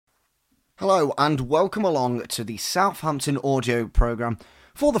Hello and welcome along to the Southampton audio programme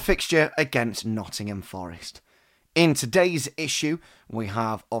for the fixture against Nottingham Forest. In today's issue, we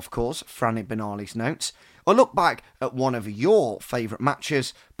have, of course, Franny Benali's notes, a look back at one of your favourite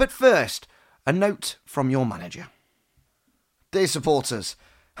matches, but first, a note from your manager. Dear supporters,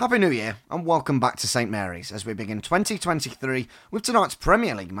 Happy New Year and welcome back to St Mary's as we begin 2023 with tonight's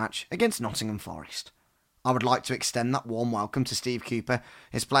Premier League match against Nottingham Forest. I would like to extend that warm welcome to Steve Cooper,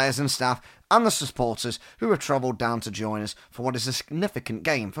 his players and staff, and the supporters who have travelled down to join us for what is a significant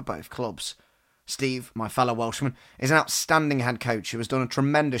game for both clubs. Steve, my fellow Welshman, is an outstanding head coach who has done a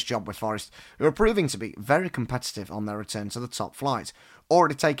tremendous job with Forest, who are proving to be very competitive on their return to the top flight,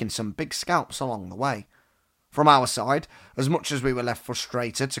 already taking some big scalps along the way. From our side, as much as we were left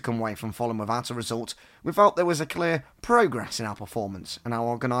frustrated to come away from Fulham without a result, we felt there was a clear progress in our performance and our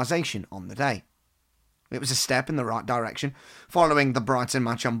organisation on the day. It was a step in the right direction, following the Brighton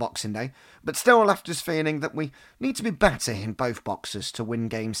match on Boxing Day, but still left us feeling that we need to be better in both boxes to win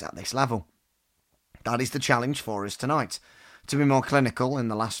games at this level. That is the challenge for us tonight, to be more clinical in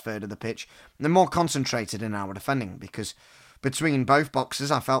the last third of the pitch and more concentrated in our defending, because between both boxes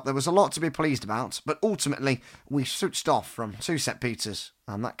I felt there was a lot to be pleased about, but ultimately we switched off from two set-pieters,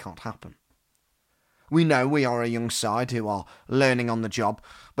 and that can't happen. We know we are a young side who are learning on the job,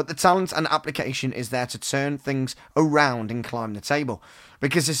 but the talent and application is there to turn things around and climb the table,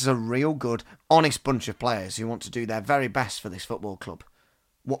 because this is a real good, honest bunch of players who want to do their very best for this football club.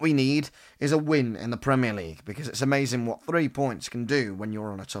 What we need is a win in the Premier League, because it's amazing what 3 points can do when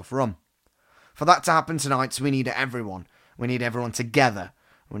you're on a tough run. For that to happen tonight, we need everyone. We need everyone together.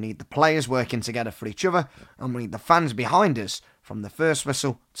 We need the players working together for each other, and we need the fans behind us from the first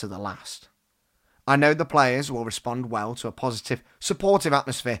whistle to the last. I know the players will respond well to a positive, supportive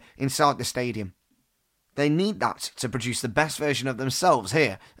atmosphere inside the stadium. They need that to produce the best version of themselves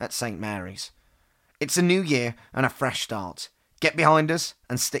here at St Mary's. It's a new year and a fresh start. Get behind us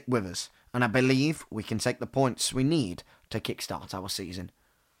and stick with us, and I believe we can take the points we need to kickstart our season.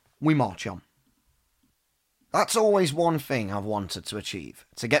 We march on. That's always one thing I've wanted to achieve,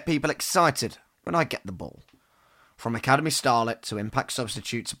 to get people excited when I get the ball. From Academy starlet to impact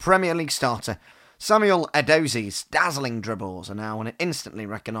substitute to Premier League starter, Samuel Edoze's dazzling dribbles are now an instantly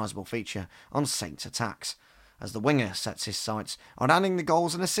recognisable feature on Saints attacks, as the winger sets his sights on adding the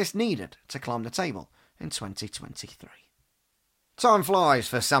goals and assists needed to climb the table in 2023. Time flies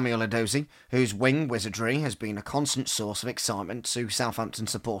for Samuel Edoze, whose wing wizardry has been a constant source of excitement to Southampton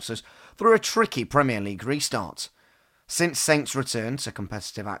supporters through a tricky Premier League restart. Since Saints' return to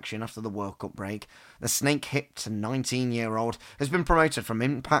competitive action after the World Cup break, the snake-hipped 19-year-old has been promoted from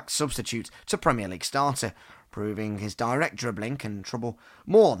impact substitute to Premier League starter, proving his direct dribbling can trouble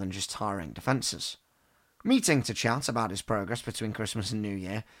more than just tiring defences. Meeting to chat about his progress between Christmas and New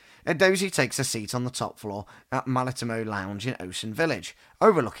Year, Edoze takes a seat on the top floor at Maletimo Lounge in Ocean Village,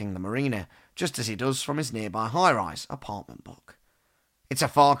 overlooking the marina, just as he does from his nearby high-rise apartment block. It's a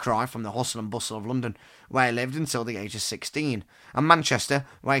far cry from the hustle and bustle of London, where he lived until the age of 16, and Manchester,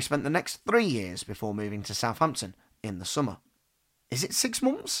 where he spent the next 3 years before moving to Southampton in the summer. Is it 6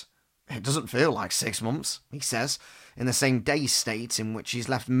 months? It doesn't feel like 6 months, he says, in the same dazed state in which he's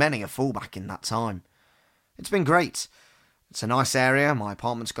left many a fullback in that time. It's been great. It's a nice area, my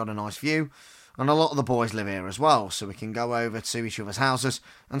apartment's got a nice view, and a lot of the boys live here as well, so we can go over to each other's houses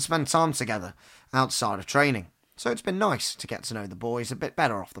and spend time together outside of training. So it's been nice to get to know the boys a bit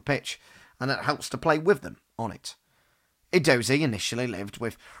better off the pitch, and it helps to play with them on it. Edoze initially lived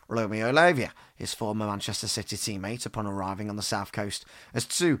with Romeo Lavia, his former Manchester City teammate, upon arriving on the south coast as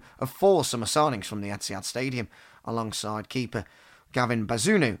 2 of 4 summer signings from the Etihad Stadium, alongside keeper Gavin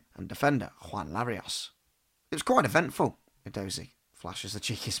Bazunu and defender Juan Larios. It was quite eventful, Edoze flashes a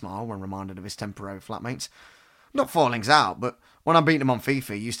cheeky smile when reminded of his temporary flatmates. Not fallings out, but when I beat him on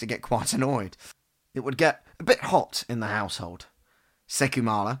FIFA, he used to get quite annoyed. It would get a bit hot in the household. Sekou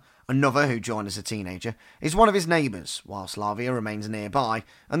Mala, another who joined as a teenager, is one of his neighbours, whilst Lavia remains nearby,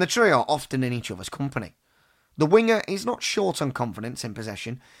 and the trio are often in each other's company. The winger is not short on confidence in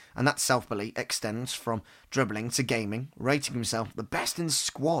possession, and that self-belief extends from dribbling to gaming, rating himself the best in the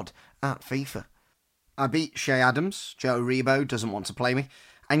squad at FIFA. I beat Shea Adams, Joe Rebo doesn't want to play me,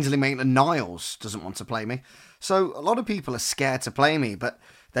 Ainsley Maitland-Niles doesn't want to play me, so a lot of people are scared to play me, but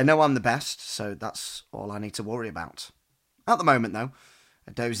they know I'm the best, so that's all I need to worry about. At the moment, though,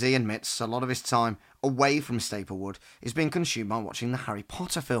 Edoze admits a lot of his time away from Staplewood is being consumed by watching the Harry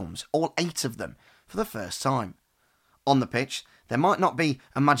Potter films, all 8 of them, for the first time. On the pitch, there might not be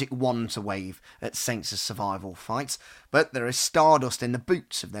a magic wand to wave at Saints' survival fight, but there is stardust in the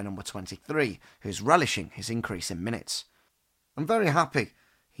boots of their number 23, who's relishing his increase in minutes. I'm very happy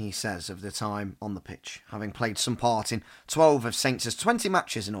he says of the time on the pitch, having played some part in 12 of Saints' 20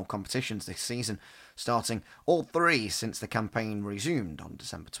 matches in all competitions this season, starting all 3 since the campaign resumed on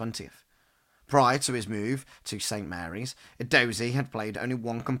December 20th. Prior to his move to St Mary's, Edozie had played only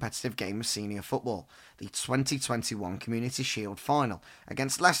one competitive game of senior football, the 2021 Community Shield final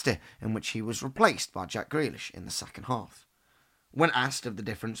against Leicester, in which he was replaced by Jack Grealish in the second half. When asked of the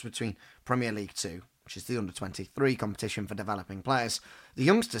difference between Premier League 2, which is the under-23 competition for developing players, the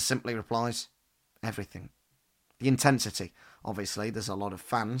youngster simply replies, everything. The intensity, obviously, there's a lot of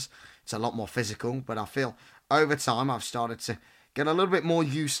fans, it's a lot more physical, but I feel over time I've started to get a little bit more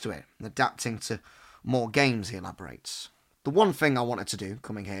used to it, adapting to more games, he elaborates. The one thing I wanted to do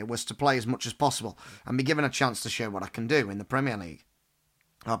coming here was to play as much as possible and be given a chance to show what I can do in the Premier League.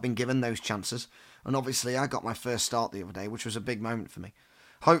 I've been given those chances, and obviously I got my first start the other day, which was a big moment for me.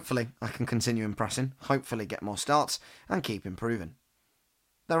 Hopefully I can continue impressing, hopefully get more starts, and keep improving.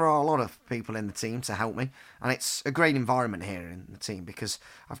 There are a lot of people in the team to help me, and it's a great environment here in the team because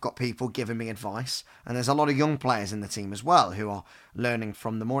I've got people giving me advice, and there's a lot of young players in the team as well who are learning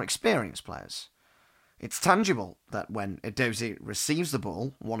from the more experienced players. It's tangible that when Edozie receives the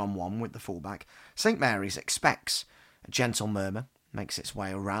ball one-on-one with the fullback, St Mary's expects a gentle murmur makes its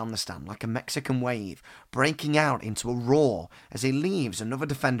way around the stand like a Mexican wave, breaking out into a roar as he leaves another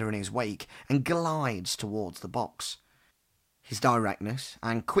defender in his wake and glides towards the box. His directness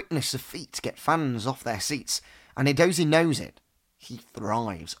and quickness of feet get fans off their seats, and Edozie knows it. He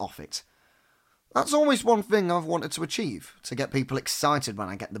thrives off it. That's always one thing I've wanted to achieve, to get people excited when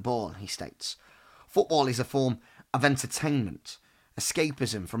I get the ball, he states. Football is a form of entertainment,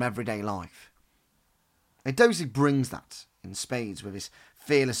 escapism from everyday life. Edozie brings that in spades with his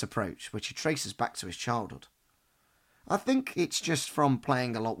fearless approach, which he traces back to his childhood. I think it's just from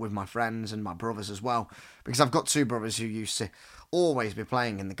playing a lot with my friends and my brothers as well, because I've got 2 brothers who used to always be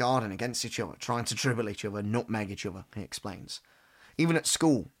playing in the garden against each other, trying to dribble each other, nutmeg each other, he explains. Even at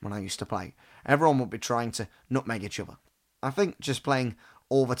school, when I used to play, everyone would be trying to nutmeg each other. I think just playing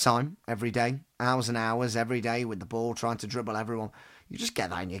all the time, every day, hours and hours, every day with the ball, trying to dribble everyone, you just get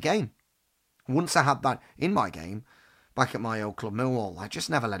that in your game. Once I had that in my game, back at my old club Millwall, I just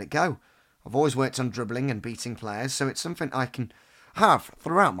never let it go. I've always worked on dribbling and beating players, so it's something I can have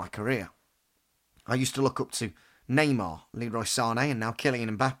throughout my career. I used to look up to Neymar, Leroy Sané, and now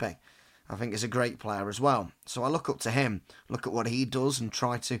Kylian Mbappe. I think he's a great player as well, so I look up to him, look at what he does, and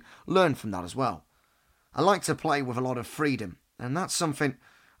try to learn from that as well. I like to play with a lot of freedom, and that's something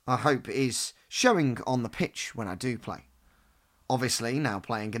I hope is showing on the pitch when I do play. Obviously, now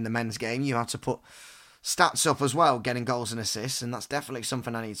playing in the men's game, you have to put stats up as well, getting goals and assists, and that's definitely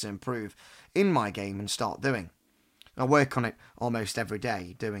something I need to improve in my game and start doing. I work on it almost every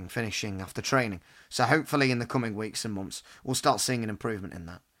day, doing finishing after training, so hopefully in the coming weeks and months we'll start seeing an improvement in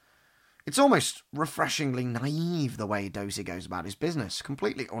that. It's almost refreshingly naive the way Edozie goes about his business,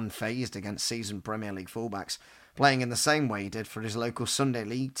 completely unfazed against seasoned Premier League fullbacks, playing in the same way he did for his local Sunday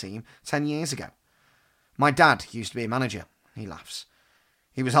League team 10 years ago. My dad used to be a manager, he laughs.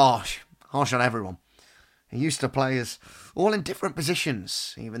 He was harsh on everyone. He used to play us all in different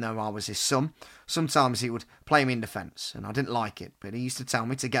positions, even though I was his son. Sometimes he would play me in defence, and I didn't like it, but he used to tell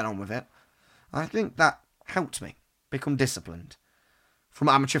me to get on with it. I think that helped me become disciplined. From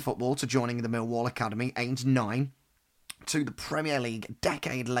amateur football to joining the Millwall Academy, aged 9, to the Premier League a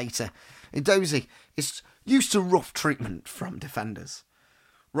decade later, Edozie is used to rough treatment from defenders.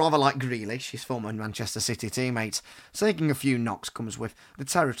 Rather like Grealish, his former Manchester City teammate, taking a few knocks comes with the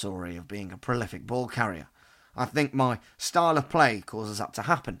territory of being a prolific ball carrier. I think my style of play causes that to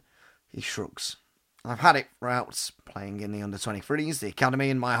happen, he shrugs. I've had it throughout playing in the under-23s, the academy,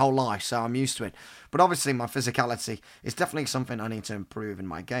 and my whole life, so I'm used to it. But obviously my physicality is definitely something I need to improve in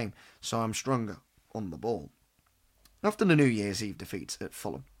my game, so I'm stronger on the ball. After the New Year's Eve defeat at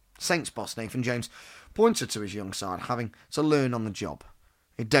Fulham, Saints boss Nathan Jones pointed to his young side having to learn on the job.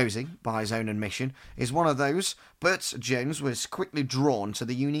 Edozie, by his own admission, is one of those, but Jones was quickly drawn to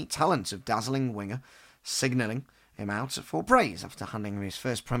the unique talent of dazzling winger, signalling him out for praise after handing him his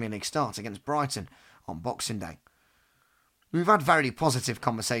first Premier League start against Brighton on Boxing Day. We've had very positive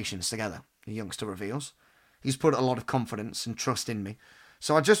conversations together, the youngster reveals. He's put a lot of confidence and trust in me,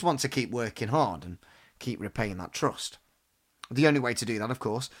 so I just want to keep working hard and keep repaying that trust. The only way to do that, of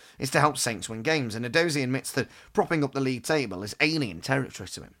course, is to help Saints win games, and Edozie admits that propping up the league table is alien territory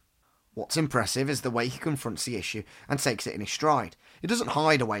to him. What's impressive is the way he confronts the issue and takes it in his stride. He doesn't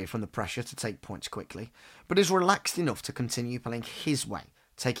hide away from the pressure to take points quickly, but is relaxed enough to continue playing his way,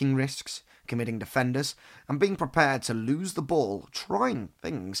 taking risks, committing defenders, and being prepared to lose the ball, trying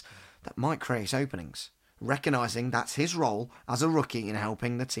things that might create openings. recognising that's his role as a rookie in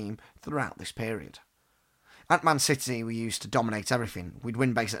helping the team throughout this period. At Man City, we used to dominate everything. We'd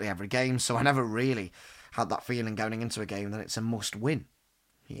win basically every game, so I never really had that feeling going into a game that it's a must-win,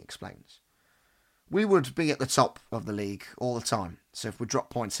 he explains. We would be at the top of the league all the time, so if we drop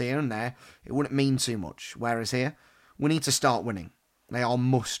points here and there, it wouldn't mean too much, whereas here, we need to start winning. They are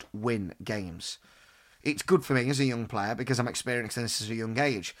must-win games. It's good for me as a young player because I'm experiencing this at a young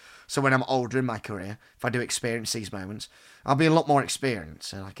age. So when I'm older in my career, if I do experience these moments, I'll be a lot more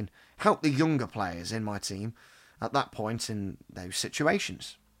experienced and I can help the younger players in my team at that point in those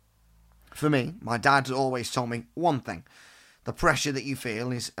situations. For me, my dad always told me one thing. The pressure that you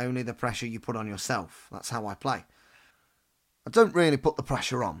feel is only the pressure you put on yourself. That's how I play. I don't really put the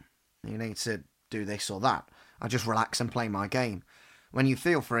pressure on. You need to do this or that. I just relax and play my game. When you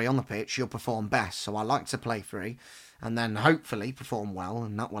feel free on the pitch, you'll perform best, so I like to play free, and then hopefully perform well,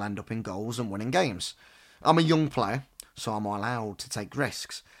 and that will end up in goals and winning games. I'm a young player, so I'm allowed to take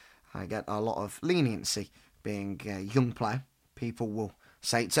risks. I get a lot of leniency being a young player. People will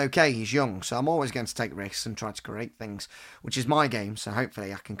say it's okay, he's young, so I'm always going to take risks and try to create things, which is my game, so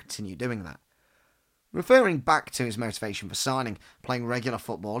hopefully I can continue doing that. Referring back to his motivation for signing, playing regular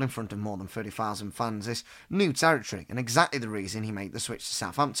football in front of more than 30,000 fans is new territory and exactly the reason he made the switch to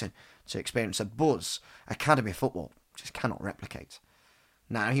Southampton to experience a buzz academy football just cannot replicate.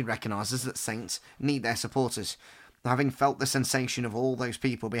 Now he recognises that Saints need their supporters, having felt the sensation of all those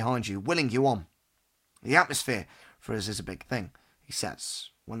people behind you willing you on. The atmosphere for us is a big thing, he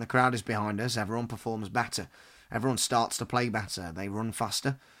says. When the crowd is behind us, everyone performs better, everyone starts to play better, they run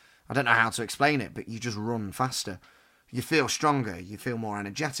faster. I don't know how to explain it, but you just run faster. You feel stronger, you feel more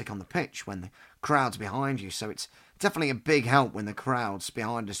energetic on the pitch when the crowd's behind you, so it's definitely a big help when the crowd's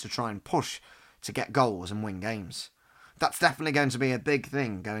behind us to try and push to get goals and win games. That's definitely going to be a big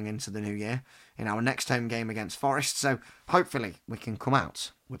thing going into the new year in our next home game against Forest, so hopefully we can come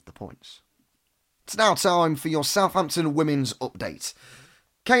out with the points. It's now time for your Southampton women's update.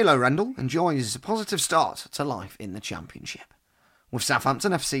 Kayla Rendell enjoys a positive start to life in the Championship. With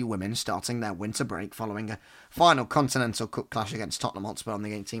Southampton FC women starting their winter break following a final Continental Cup clash against Tottenham Hotspur on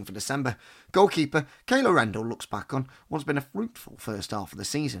the 18th of December, goalkeeper Kayla Rendell looks back on what's been a fruitful first half of the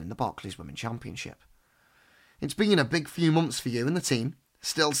season in the Barclays Women's Championship. It's been a big few months for you and the team,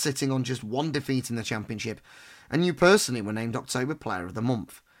 still sitting on just one defeat in the Championship, and you personally were named October Player of the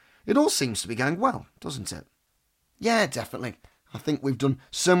Month. It all seems to be going well, doesn't it? Yeah, definitely. I think we've done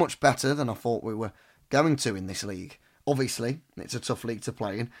so much better than I thought we were going to in this league. Obviously, it's a tough league to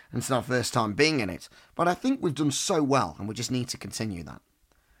play in, and it's our first time being in it, but I think we've done so well, and we just need to continue that.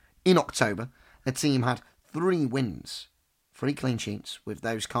 In October, the team had 3 wins, 3 clean sheets with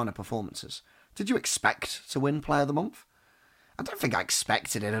those kind of performances. Did you expect to win Player of the Month? I don't think I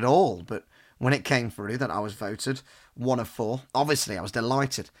expected it at all, but when it came through that I was voted 1 of 4, obviously I was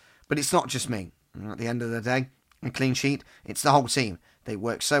delighted, but it's not just me. At the end of the day, a clean sheet, it's the whole team. They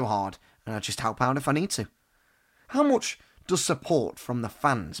work so hard, and I just help out if I need to. How much does support from the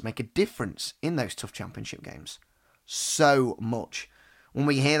fans make a difference in those tough Championship games? So much. When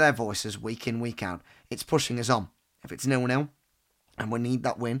we hear their voices week in, week out, it's pushing us on. If it's 0-0 and we need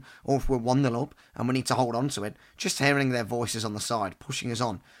that win, or if we're 1-0 up and we need to hold on to it, just hearing their voices on the side pushing us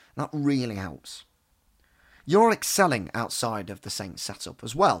on, that really helps. You're excelling outside of the Saints setup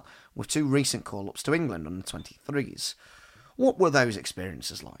as well, with 2 recent call-ups to England under 23s. What were those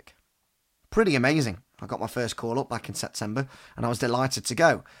experiences like? Pretty amazing. I got my first call-up back in September, and I was delighted to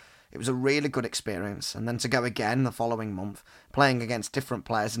go. It was a really good experience, and then to go again the following month, playing against different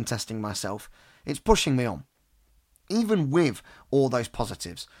players and testing myself, it's pushing me on. Even with all those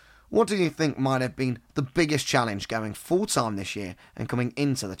positives, what do you think might have been the biggest challenge going full-time this year and coming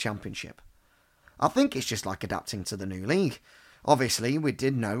into the Championship? I think it's just like adapting to the new league. Obviously, we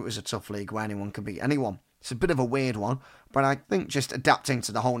did know it was a tough league where anyone can beat anyone. It's a bit of a weird one, but I think just adapting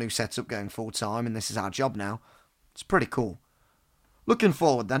to the whole new setup going full-time, and this is our job now, it's pretty cool. Looking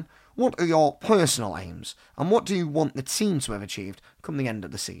forward then, what are your personal aims, and what do you want the team to have achieved come the end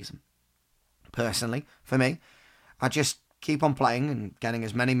of the season? Personally, for me, I just keep on playing and getting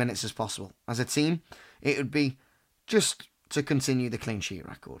as many minutes as possible. As a team, it would be just to continue the clean sheet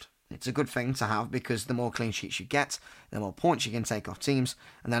record. It's a good thing to have because the more clean sheets you get, the more points you can take off teams,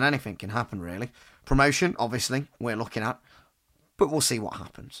 and then anything can happen really. Promotion, obviously, we're looking at, but we'll see what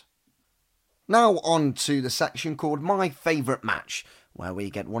happens. Now on to the section called My Favourite Match, where we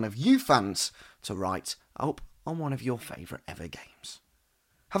get one of you fans to write up on one of your favourite ever games.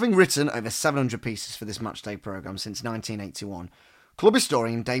 Having written over 700 pieces for this matchday programme since 1981, Club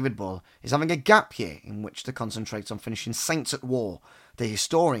historian David Bull is having a gap year in which to concentrate on finishing Saints at War, the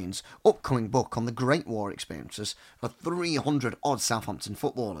historian's upcoming book on the Great War experiences of 300-odd Southampton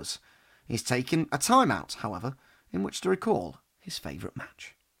footballers. He's taken a time out, however, in which to recall his favourite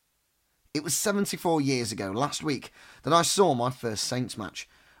match. It was 74 years ago last week that I saw my first Saints match,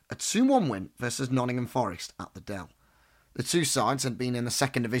 a 2-1 win versus Nottingham Forest at the Dell. The two sides had been in the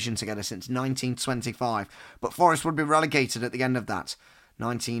second division together since 1925, but Forest would be relegated at the end of that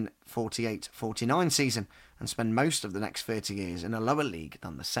 1948-49 season and spend most of the next 30 years in a lower league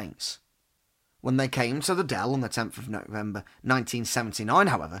than the Saints. When they came to the Dell on the 10th of November 1979,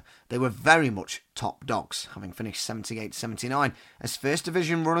 however, they were very much top dogs, having finished 78-79 as First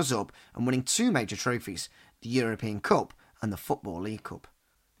Division runners-up and winning two major trophies, the European Cup and the Football League Cup.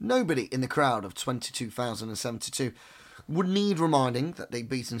 Nobody in the crowd of 22,072 would need reminding that they'd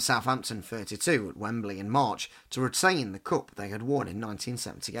beaten Southampton 32 at Wembley in March to retain the cup they had won in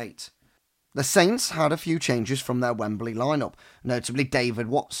 1978. The Saints had a few changes from their Wembley lineup, notably David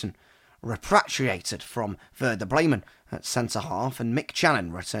Watson, repatriated from Werder Bremen at centre-half, and Mick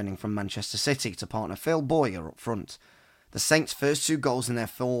Channon returning from Manchester City to partner Phil Bowyer up front. The Saints' first two goals in their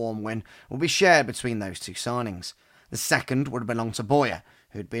 4-1 win will be shared between those two signings. The second would belong to Bowyer,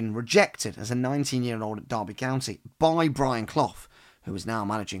 who had been rejected as a 19-year-old at Derby County by Brian Clough, who is now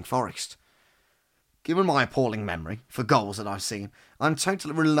managing Forest. Given my appalling memory for goals that I've seen, I'm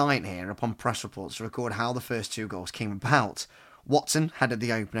totally reliant here upon press reports to record how the first two goals came about. Watson headed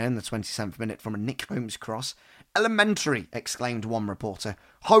the opener in the 27th minute from a Nick Holmes cross. "Elementary," exclaimed one reporter.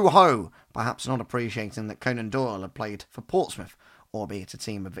 "Ho ho," perhaps not appreciating that Conan Doyle had played for Portsmouth, albeit a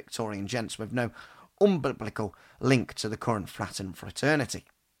team of Victorian gents with no unbiblical link to the current Fratton fraternity.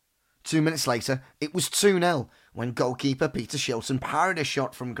 2 minutes later, it was 2-0, when goalkeeper Peter Shilton parried a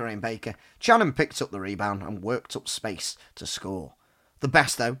shot from Graham Baker. Channon picked up the rebound and worked up space to score. The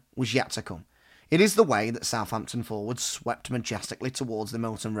best, though, was yet to come. It is the way that Southampton forwards swept majestically towards the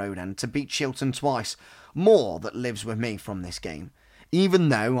Milton Road end to beat Shilton twice, more that lives with me from this game, even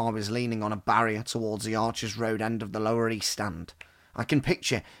though I was leaning on a barrier towards the Archers Road end of the lower east stand. I can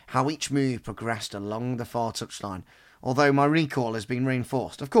picture how each move progressed along the far touchline, although my recall has been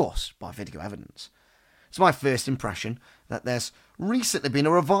reinforced, of course, by video evidence. It's my first impression that there's recently been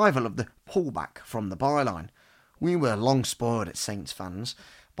a revival of the pullback from the byline. We were long spoiled at Saints fans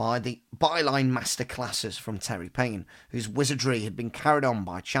by the byline masterclasses from Terry Payne, whose wizardry had been carried on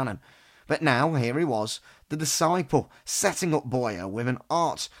by Channon. But now, here he was, the disciple, setting up Bowyer with an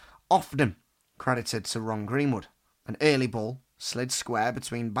art often credited to Ron Greenwood. An early ball slid square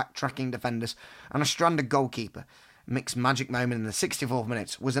between backtracking defenders and a stranded goalkeeper. Mick's magic moment in the 64th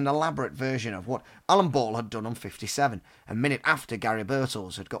minute was an elaborate version of what Alan Ball had done on 57, a minute after Gary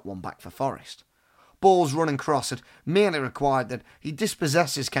Birtles had got one back for Forest. Ball's run and cross had merely required that he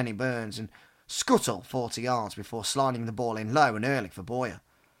dispossesses Kenny Burns and scuttle 40 yards before sliding the ball in low and early for Bowyer.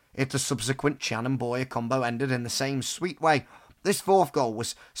 If the subsequent Channon-Bowyer combo ended in the same sweet way, this fourth goal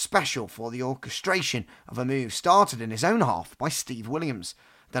was special for the orchestration of a move started in his own half by Steve Williams.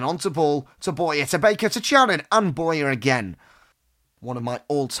 Then on to Ball, to Bowyer, to Baker, to Channon, and Bowyer again. One of my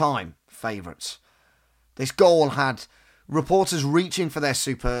all-time favourites. This goal had reporters reaching for their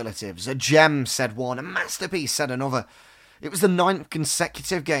superlatives. A gem, said one, a masterpiece, said another. It was the 9th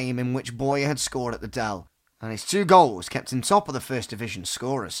consecutive game in which Bowyer had scored at the Dell, and his 2 goals kept him top of the First Division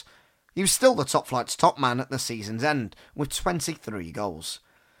scorers. He was still the top flight's top man at the season's end, with 23 goals.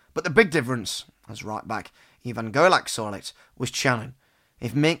 But the big difference, as right back Ivan Golak saw it, was Channon.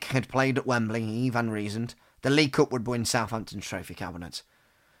 If Mick had played at Wembley, Ivan reasoned, the League Cup would win Southampton's trophy cabinet.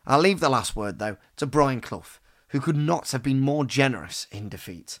 I'll leave the last word, though, to Brian Clough, who could not have been more generous in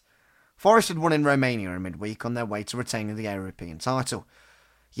defeat. Forest had won in Romania in midweek on their way to retaining the European title.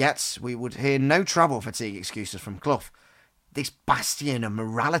 Yet we would hear no travel fatigue excuses from Clough. This bastion of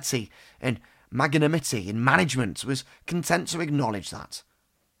morality and magnanimity in management was content to acknowledge that.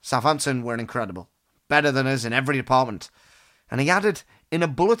 Southampton were incredible, better than us in every department. And he added, in a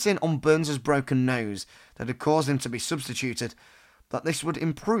bulletin on Burns' broken nose that had caused him to be substituted, that this would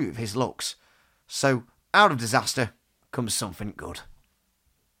improve his looks. So, out of disaster comes something good.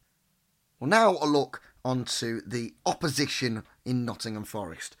 Well, now a look onto the opposition in Nottingham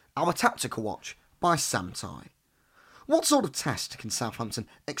Forest. Our tactical watch by Sam Tighe. What sort of test can Southampton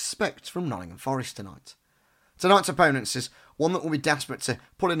expect from Nottingham Forest tonight? Tonight's opponents is one that will be desperate to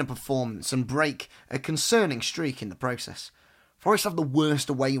put in a performance and break a concerning streak in the process. Forest have the worst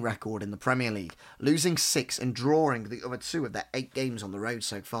away record in the Premier League, losing 6 and drawing the other 2 of their 8 games on the road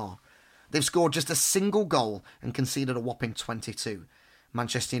so far. They've scored just a single goal and conceded a whopping 22.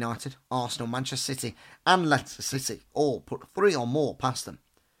 Manchester United, Arsenal, Manchester City and Leicester City all put 3 or more past them.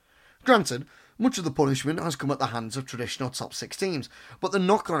 Granted, much of the punishment has come at the hands of traditional top 6 teams, but the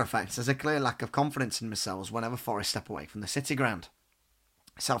knock-on effect is a clear lack of confidence in themselves whenever Forest step away from the City ground.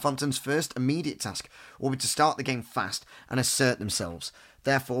 Southampton's first immediate task will be to start the game fast and assert themselves,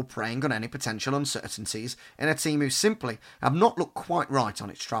 therefore preying on any potential uncertainties in a team who simply have not looked quite right on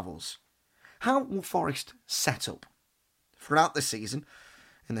its travels. How will Forest set up? Throughout the season,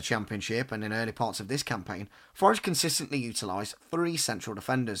 in the Championship and in early parts of this campaign, Forest consistently utilised 3 central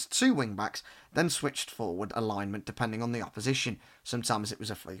defenders, 2 wing-backs, then switched forward alignment depending on the opposition. Sometimes it was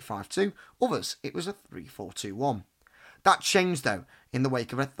a 3-5-2, others it was a 3-4-2-1. That changed though in the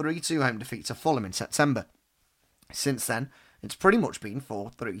wake of a 3-2 home defeat to Fulham in September. Since then, it's pretty much been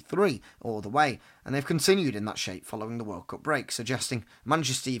 4-3-3 all the way, and they've continued in that shape following the World Cup break, suggesting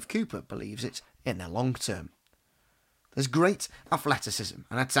manager Steve Cooper believes it's in their long term. There's great athleticism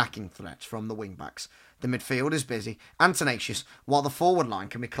and attacking threat from the wing-backs. The midfield is busy and tenacious, while the forward line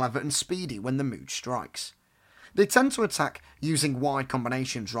can be clever and speedy when the mood strikes. They tend to attack using wide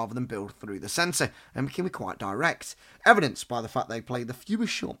combinations rather than build through the centre, and can be quite direct, evidenced by the fact they play the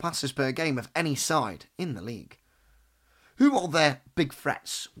fewest short passes per game of any side in the league. Who are their big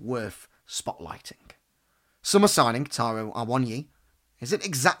threats worth spotlighting? Summer signing Taiwo Awoniyi isn't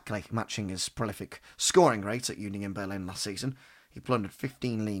exactly matching his prolific scoring rate at Union Berlin last season. He plundered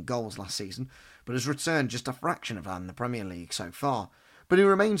 15 league goals last season, but has returned just a fraction of that in the Premier League so far. But he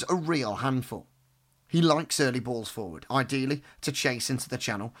remains a real handful. He likes early balls forward, ideally to chase into the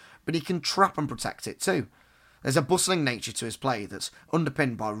channel, but he can trap and protect it too. There's a bustling nature to his play that's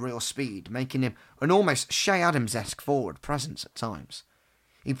underpinned by real speed, making him an almost Shea Adams-esque forward presence at times.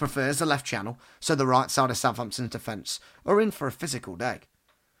 He prefers the left channel, so the right side of Southampton's defence are in for a physical day.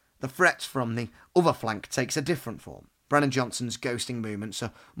 The threat from the other flank takes a different form. Brennan Johnson's ghosting movements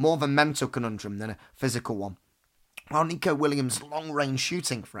are more of a mental conundrum than a physical one, while Nico Williams' long-range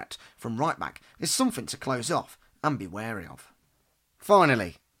shooting threat from right-back is something to close off and be wary of.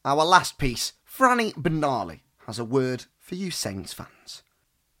 Finally, our last piece, Franny Benali has a word for you Saints fans.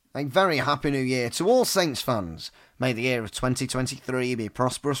 A very happy new year to all Saints fans. May the year of 2023 be a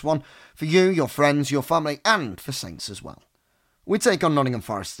prosperous one for you, your friends, your family and for Saints as well. We take on Nottingham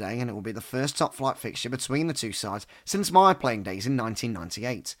Forest today and it will be the first top flight fixture between the two sides since my playing days in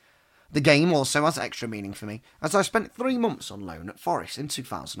 1998. The game also has extra meaning for me as I spent 3 months on loan at Forest in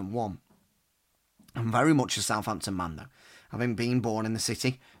 2001. I'm very much a Southampton man though, having been born in the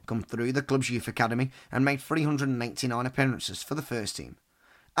city, come through the club's youth academy and made 389 appearances for the first team.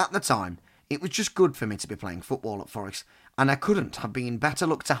 At the time, it was just good for me to be playing football at Forest, and I couldn't have been better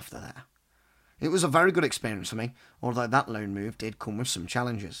looked after there. It was a very good experience for me, although that loan move did come with some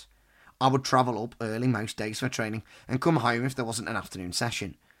challenges. I would travel up early most days for training and come home if there wasn't an afternoon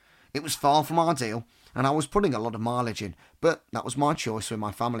session. It was far from ideal, and I was putting a lot of mileage in, but that was my choice with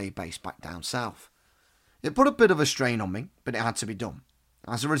my family based back down south. It put a bit of a strain on me, but it had to be done.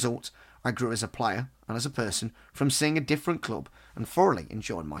 As a result, I grew as a player and as a person from seeing a different club and thoroughly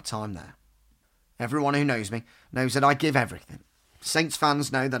enjoyed my time there. Everyone who knows me knows that I give everything. Saints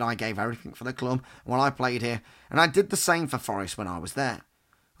fans know that I gave everything for the club when I played here, and I did the same for Forest when I was there.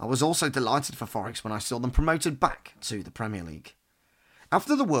 I was also delighted for Forest when I saw them promoted back to the Premier League.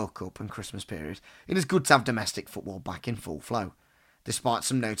 After the World Cup and Christmas period, it is good to have domestic football back in full flow. Despite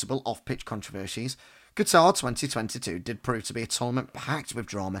some notable off-pitch controversies, Qatar 2022 did prove to be a tournament packed with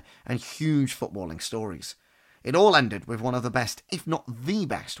drama and huge footballing stories. It all ended with one of the best, if not the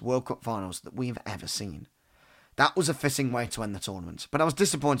best, World Cup finals that we've ever seen. That was a fitting way to end the tournament, but I was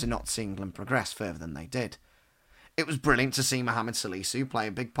disappointed not to see England progress further than they did. It was brilliant to see Mohamed Salisu play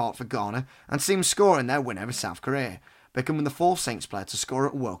a big part for Ghana and see him score in their win over South Korea, becoming the 4th Saints player to score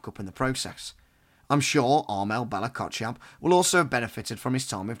at a World Cup in the process. I'm sure Armel Bella-Kotchap will also have benefited from his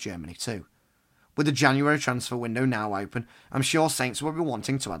time with Germany too. With the January transfer window now open, I'm sure Saints will be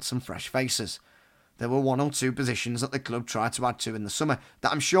wanting to add some fresh faces. There were 1 or 2 positions that the club tried to add to in the summer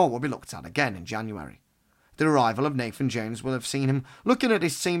that I'm sure will be looked at again in January. The arrival of Nathan Jones will have seen him looking at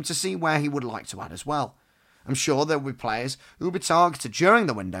his team to see where he would like to add as well. I'm sure there will be players who will be targeted during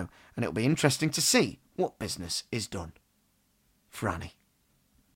the window, and it will be interesting to see what business is done. Franny.